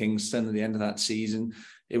Jamaica in Kingston at the end of that season.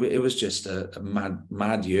 It was just a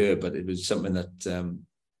mad year, but it was something that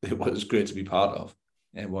it was great to be part of.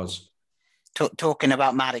 It was. Talking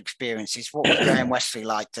about mad experiences, what was Graham Wesley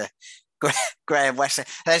like to Graham Wesley?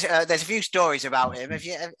 There's a few stories about him. Have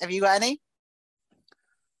you got any?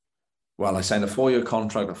 Well, I signed a 4-year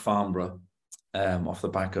contract at Farnborough off the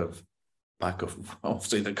back of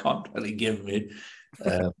obviously the contract he gave me.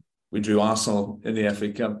 We drew Arsenal in the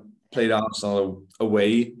FA Cup, played Arsenal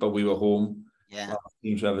away, but we were home. Yeah. Last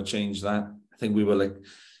team to ever change that. I think we were like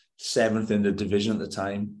 7th in the division at the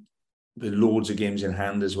time, with loads of games in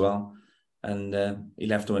hand as well. And he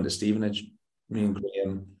left and went to Stevenage. Me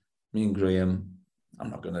and Graham, I'm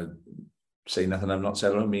not going to say nothing I've not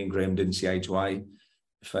said. Me and Graham didn't see eye to eye.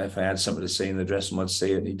 If I had something to say in the dressing room, I'd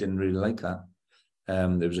say it, and he didn't really like that.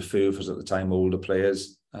 There was a few of us at the time, older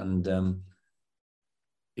players, and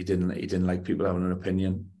he didn't like people having an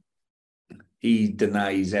opinion. He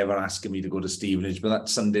denies ever asking me to go to Stevenage, but that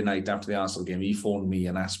Sunday night after the Arsenal game, he phoned me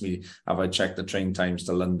and asked me, have I checked the train times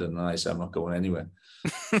to London? And I said, I'm not going anywhere.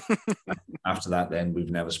 After that, then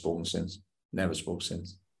we've never spoken since. Never spoke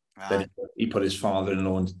since. Wow. Then he put his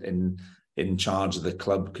father-in-law in charge of the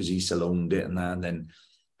club because he still owned it, and then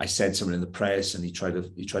I said something in the press, and he tried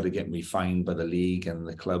to get me fined by the league, and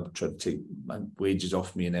the club tried to take my wages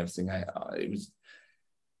off me and everything.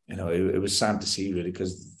 It was sad to see, really,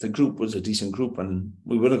 because the group was a decent group, and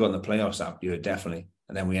we would have gotten the playoffs that year, definitely.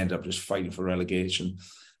 And then we ended up just fighting for relegation,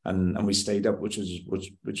 and we stayed up, which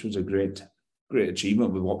was a great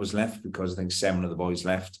achievement with what was left, because I think 7 of the boys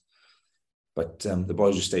left. But the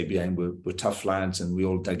boys who stayed behind were tough lads, and we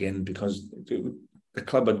all dug in because the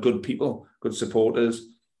club had good people, good supporters,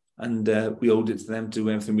 and we owed it to them to do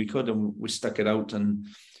everything we could, and we stuck it out. And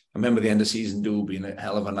I remember the end of season do being a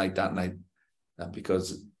hell of a night that night,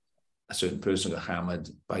 because a certain person got hammered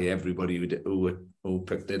by everybody who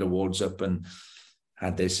picked their awards up and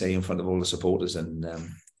had their say in front of all the supporters. And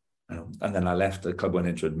then I left. The club went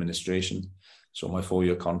into administration, so my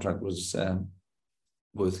 4-year contract was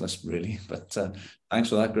worthless, really. But thanks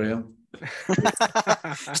for that, Graham.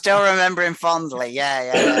 Still remember him fondly.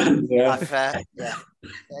 Yeah.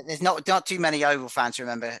 There's not too many Oval fans who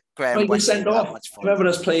remember Graham. Right, we sent off. I remember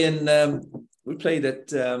us playing. We played at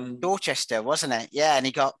Dorchester, wasn't it? Yeah, and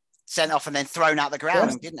he got sent off and then thrown out the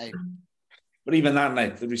ground, didn't he? But even that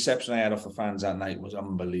night, the reception I had off the fans that night was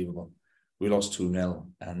unbelievable. we lost 2-0,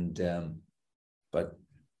 and but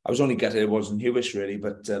I was only gutted it wasn't Hewish really,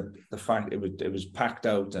 but the fact it was packed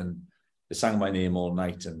out and they sang my name all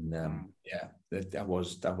night, and that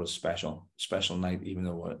was special night, even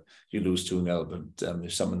though you lose 2-0, but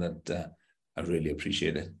it's something that I really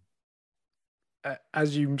appreciated.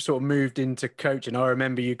 As you sort of moved into coaching, I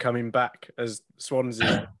remember you coming back as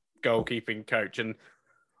Swansea's goalkeeping coach, and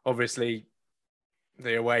obviously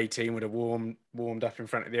the away team would have warmed up in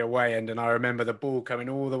front of the away end, and I remember the ball coming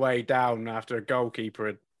all the way down after a goalkeeper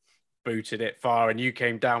had booted it far, and you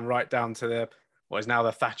came down right down to what is now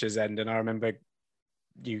the Thatcher's end, and I remember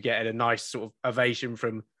you getting a nice sort of ovation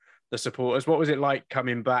from the supporters. What was it like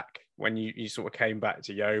coming back when you sort of came back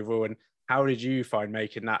to Yeovil, and how did you find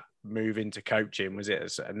making that move into coaching? Was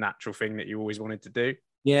it a natural thing that you always wanted to do?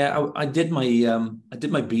 Yeah, I did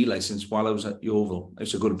my B license while I was at Yeovil. I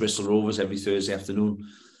used to go to Bristol Rovers every Thursday afternoon,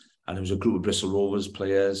 and there was a group of Bristol Rovers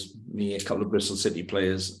players, me, a couple of Bristol City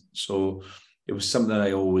players. So it was something that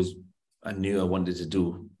I knew I wanted to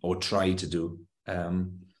do or try to do.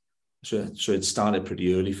 So it started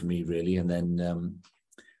pretty early for me, really, and then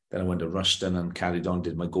I went to Rushden and carried on,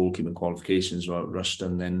 did my goalkeeping qualifications while at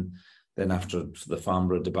Rushden. Then after the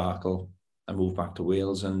Farnborough debacle, I moved back to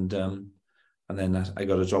Wales, and then I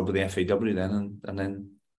got a job with the FAW then, and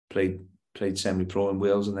then played semi-pro in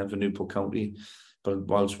Wales, and then for Newport County, but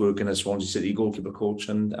whilst working as Swansea City goalkeeper coach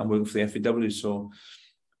and working for the FAW. So,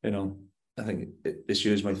 I think this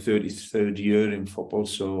year is my 33rd year in football.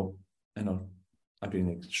 So, I've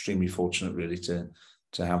been extremely fortunate really to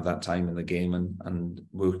have that time in the game and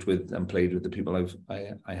worked with and played with the people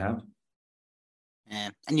I have.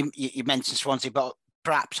 Yeah, and you mentioned Swansea, but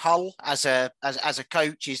perhaps Hull as a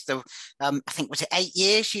coach is I think, was it 8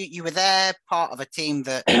 years you were there, part of a team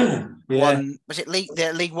that won? Was it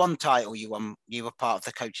the League One title you won? You were part of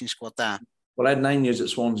the coaching squad there. Well, I had 9 years at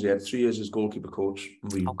Swansea. I had 3 years as goalkeeper coach.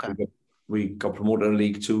 We got promoted to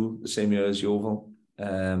League Two the same year as Yeovil.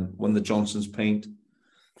 Won the Johnson's Paint.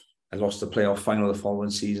 I lost the playoff final the following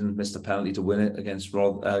season, missed a penalty to win it against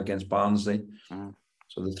Barnsley.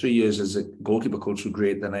 So the 3 years as a goalkeeper coach were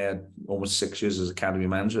great. Then I had almost 6 years as academy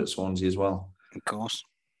manager at Swansea as well. Of course.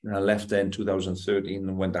 And I left there in 2013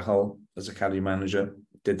 and went to Hull as academy manager.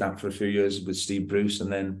 Did that for a few years with Steve Bruce,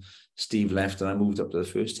 and then Steve left and I moved up to the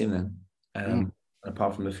first team then.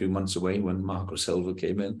 Apart from a few months away when Marco Silva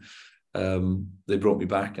came in, they brought me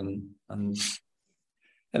back, and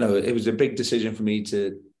it was a big decision for me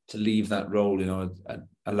to leave that role.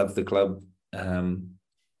 I loved the club,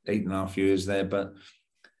 8.5 years there, but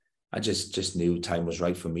I just knew time was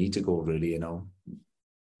right for me to go, really.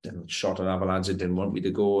 Shot at other lads that didn't want me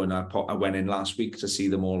to go, and I went in last week to see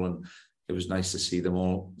them all, and it was nice to see them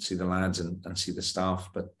all, see the lads and see the staff.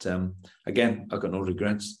 But again, I've got no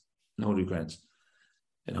regrets.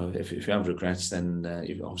 If you have regrets, then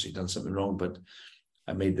you've obviously done something wrong. But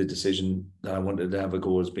I made the decision that I wanted to have a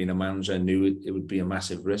go as being a manager. I knew it would be a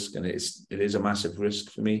massive risk, and it is a massive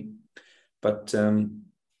risk for me. But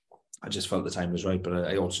I just felt the time was right. But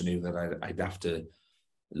I also knew that I'd have to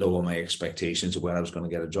lower my expectations of where I was going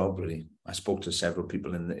to get a job, really. I spoke to several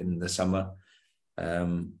people in the summer.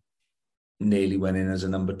 Nearly went in as a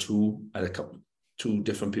number two. I had two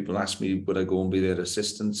different people ask me, would I go and be their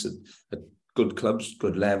assistants at good clubs,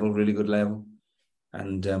 good level, really good level.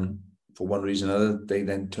 And for one reason or another, they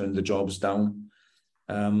then turned the jobs down.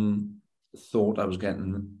 Thought I was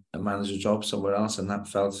getting a manager job somewhere else, and that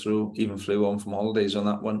fell through. Even flew home from holidays on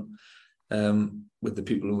that one with the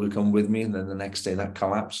people who would come with me, and then the next day that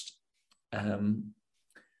collapsed. And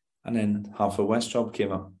then Hartford job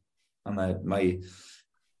came up, and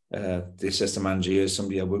the assistant manager is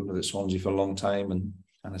somebody I worked with at Swansea for a long time, and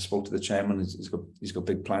I spoke to the chairman. He's got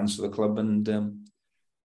big plans for the club, and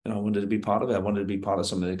I wanted to be part of it. I wanted to be part of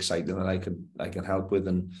something exciting that I can help with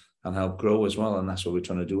and help grow as well. And that's what we're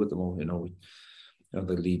trying to do at the moment.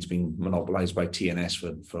 The league's been monopolised by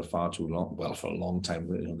TNS for far too long. Well, for a long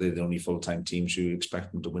time. They're the only full-time teams who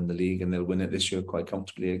expect them to win the league, and they'll win it this year quite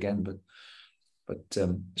comfortably again. But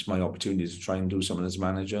it's my opportunity to try and do something as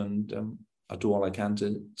manager, and I'll do all I can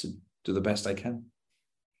to do the best I can.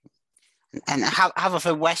 And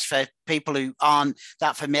Haverfordwest, for people who aren't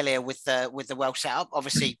that familiar with the Welsh setup,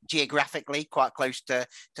 obviously geographically quite close to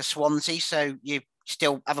Swansea. So you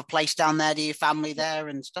still have a place down there? Do you family there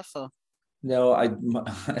and stuff? Or? No, I've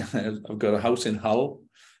got a house in Hull.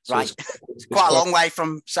 So right, it's quite a long way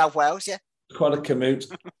from South Wales, yeah. Quite a commute.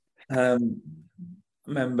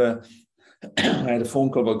 Remember, I had a phone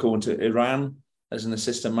call about going to Iran as an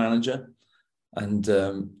assistant manager, and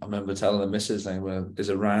I remember telling the missus, well, there's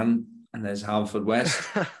Iran and there's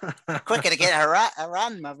Haverfordwest. Quicker to get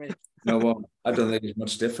Iran, Maverick. No, well, I don't think there's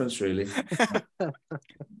much difference really.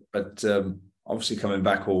 But obviously coming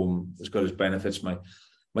back home has got its benefits. My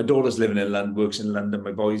daughter's living in London, works in London.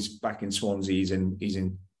 My boy's back in Swansea. He's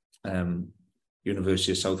in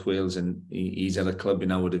University of South Wales, and he's at a club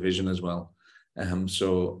in our division as well.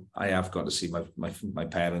 So I have got to see my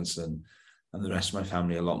parents and the rest of my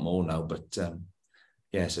family a lot more now. But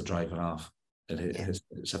yeah, it's a drive and a half.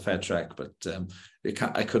 It's a fair trek, but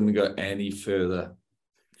I couldn't go any further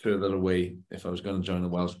away if I was going to join a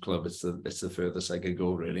Welsh club. It's the furthest I could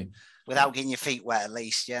go, really. Without getting your feet wet, at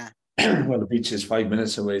least, yeah. Well, the beach is 5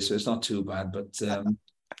 minutes away, so it's not too bad, but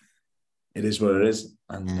it is what it is,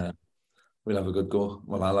 and we'll have a good go.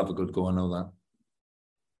 Well, I'll have a good go, I know that.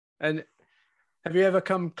 And have you ever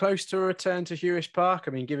come close to a return to Huish Park?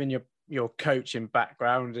 I mean, given your coaching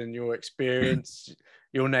background and your experience,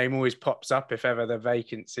 your name always pops up if ever the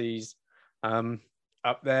vacancies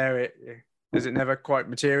up there. Has it never quite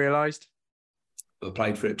materialised? I've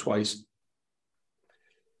applied for it twice.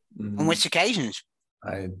 On which occasions?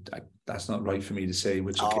 That's not right for me to say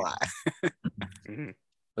which occasion. Right.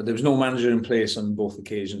 But there was no manager in place on both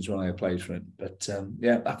occasions when I applied for it. But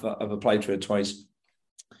yeah, I've applied for it twice,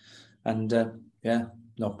 and yeah,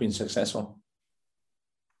 not been successful.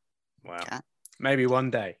 Wow. Yeah. Maybe one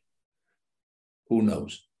day. Who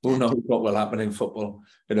knows? Who knows what will happen in football?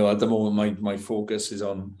 You know, at the moment, my focus is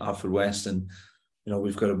on Haverfordwest, and you know,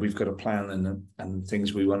 we've got a plan and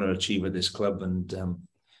things we want to achieve at this club, and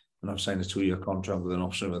I've signed a 2-year contract with an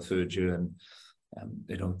option of a 3rd year, and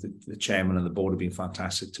you know, the chairman and the board have been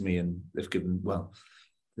fantastic to me, and they've given, well,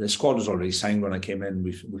 the squad was already signed when I came in.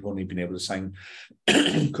 We've only been able to sign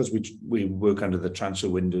because we work under the transfer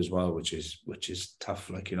window as well, which is tough,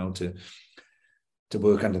 like, you know, to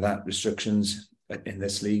work under that restrictions in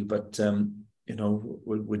this league. But you know,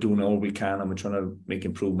 we're doing all we can, and we're trying to make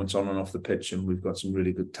improvements on and off the pitch, and we've got some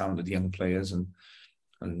really good, talented young players, and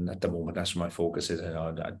at the moment that's where my focus is.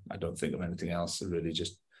 I don't think of anything else. I really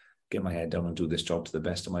just get my head down and do this job to the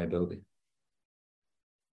best of my ability.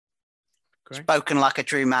 Great. Spoken like a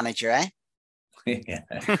true manager, eh? Yeah.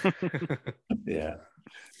 Yeah.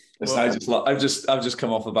 Well, I've just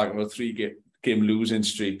come off the back of a 3-game losing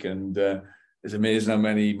streak, and it's amazing how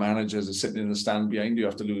many managers are sitting in the stand behind you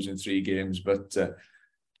after losing 3 games. But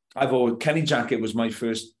Kenny Jackett was my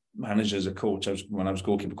first manager as a coach. When I was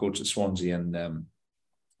goalkeeper coach at Swansea, and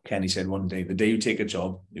Kenny said one day, the day you take a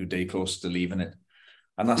job, you're a day close to leaving it.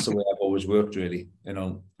 And that's the way I've always worked, really. You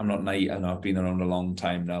know, I'm not naive, and I've been around a long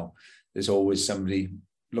time now. There's always somebody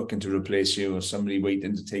looking to replace you, or somebody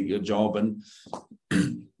waiting to take your job. And,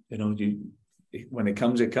 you know, when it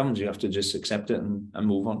comes, it comes. You have to just accept it and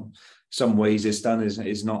move on. Some ways it's done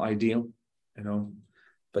is not ideal, you know.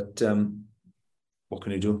 But what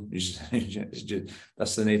can you do?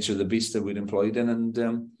 That's the nature of the beast that we're employed in,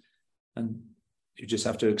 and you just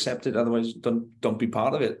have to accept it. Otherwise, don't be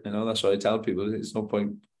part of it. You know, that's what I tell people. It's no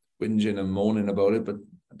point whinging and moaning about it, but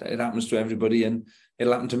it happens to everybody, and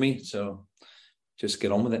it'll happen to me. So just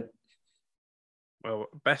get on with it. Well,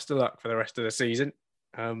 best of luck for the rest of the season.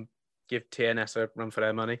 Give TNS a run for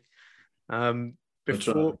their money.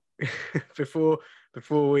 Before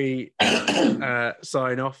we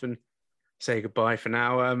sign off and say goodbye for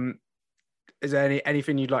now, is there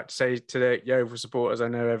anything you'd like to say to the Yeovil supporters? I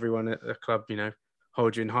know everyone at the club, you know,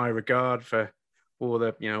 holds you in high regard for all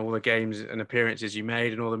the games and appearances you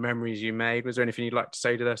made and all the memories you made. Was there anything you'd like to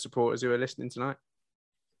say to the supporters who are listening tonight?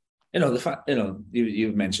 You know, the fact, you know,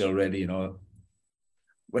 you've mentioned already, you know,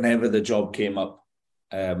 whenever the job came up,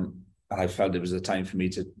 I felt it was the time for me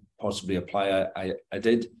to possibly apply. I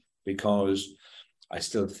did, because I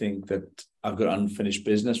still think that I've got unfinished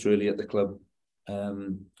business really at the club.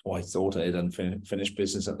 Or I thought I had unfinished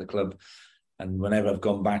business at the club. And whenever I've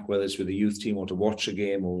gone back, whether it's with the youth team or to watch a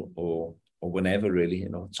game or whenever, really, you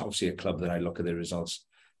know, it's obviously a club that I look at the results.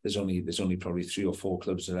 There's only probably 3 or 4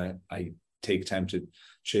 clubs that I take time to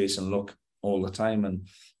chase and look all the time. And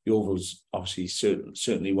Yeovil's obviously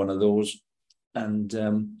certainly one of those. And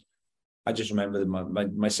I just remember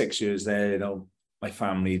that my 6 years there, you know, my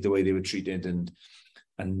family, the way they were treated, and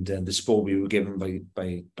the support we were given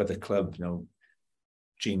by the club, you know,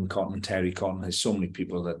 Gene Cotton, Terry Cotton. There's so many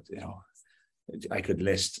people that, you know, I could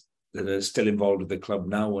list that are still involved with the club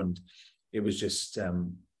now, and it was just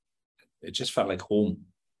it just felt like home,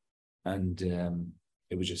 and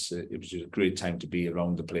it was just a great time to be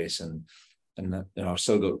around the place, and you know, I've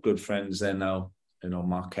still got good friends there now. You know,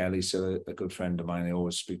 Mark Kelly's still a good friend of mine. I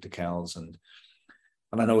always speak to Kells, and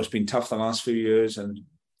I know it's been tough the last few years, and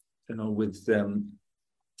you know, with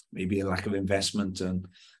maybe a lack of investment and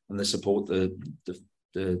the support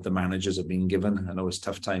the managers have been given. I know it's a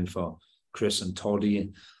tough time for Chris and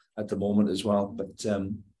Toddy at the moment as well. But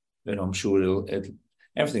I'm sure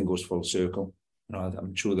everything goes full circle.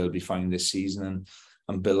 I'm sure they'll be fine this season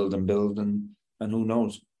and build and who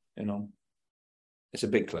knows? It's a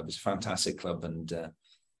big club. It's a fantastic club, and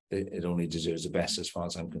it only deserves the best as far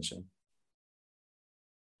as I'm concerned.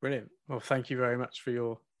 Brilliant. Well, thank you very much for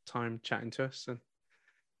your time chatting to us, and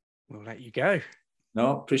we'll let you go.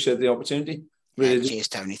 No, appreciate the opportunity. Really cheers,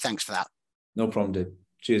 Tony. Thanks for that. No problem, dude.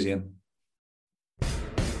 Cheers, Ian.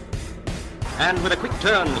 And with a quick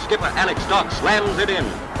turn, skipper Alex Dock slams it in.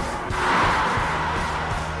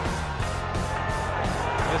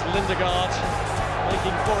 There's Lindegaard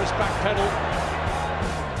making Forrest backpedal.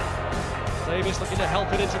 Davis looking to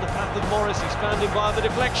help it into the path of Morris. He's found him via the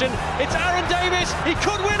deflection. It's Aaron Davis. He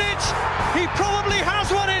could win it. He probably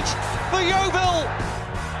has won it for Yeovil.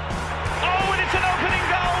 Oh, and it's an opening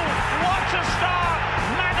goal. What a start.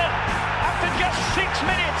 Madden, after just 6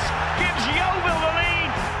 minutes, gives Yeovil the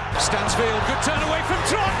lead. Stansfield, good turn away from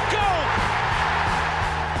Trott. Goal.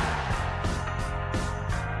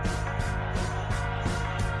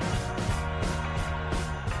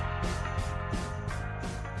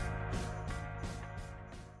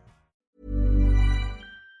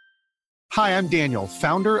 Hi, I'm Daniel,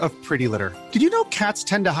 founder of Pretty Litter. Did you know cats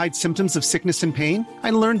tend to hide symptoms of sickness and pain? I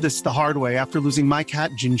learned this the hard way after losing my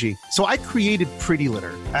cat, Gingy. So I created Pretty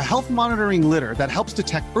Litter, a health monitoring litter that helps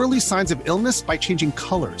detect early signs of illness by changing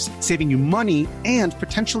colors, saving you money and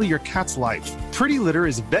potentially your cat's life. Pretty Litter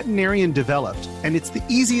is veterinarian developed, and it's the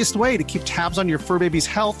easiest way to keep tabs on your fur baby's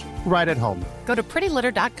health right at home. Go to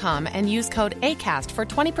prettylitter.com and use code ACAST for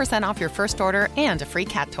 20% off your first order and a free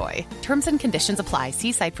cat toy. Terms and conditions apply.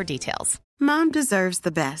 See site for details. Mom deserves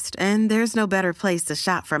the best, and there's no better place to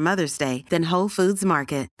shop for Mother's Day than Whole Foods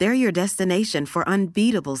Market. They're your destination for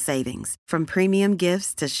unbeatable savings, from premium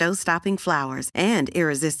gifts to show-stopping flowers and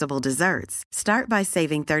irresistible desserts. Start by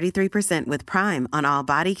saving 33% with Prime on all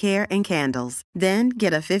body care and candles. Then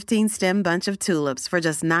get a 15-stem bunch of tulips for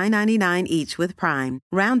just $9.99 each with Prime.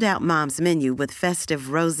 Round out Mom's menu with festive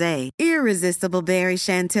rosé, irresistible berry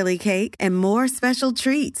chantilly cake, and more special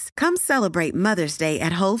treats. Come celebrate Mother's Day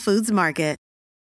at Whole Foods Market.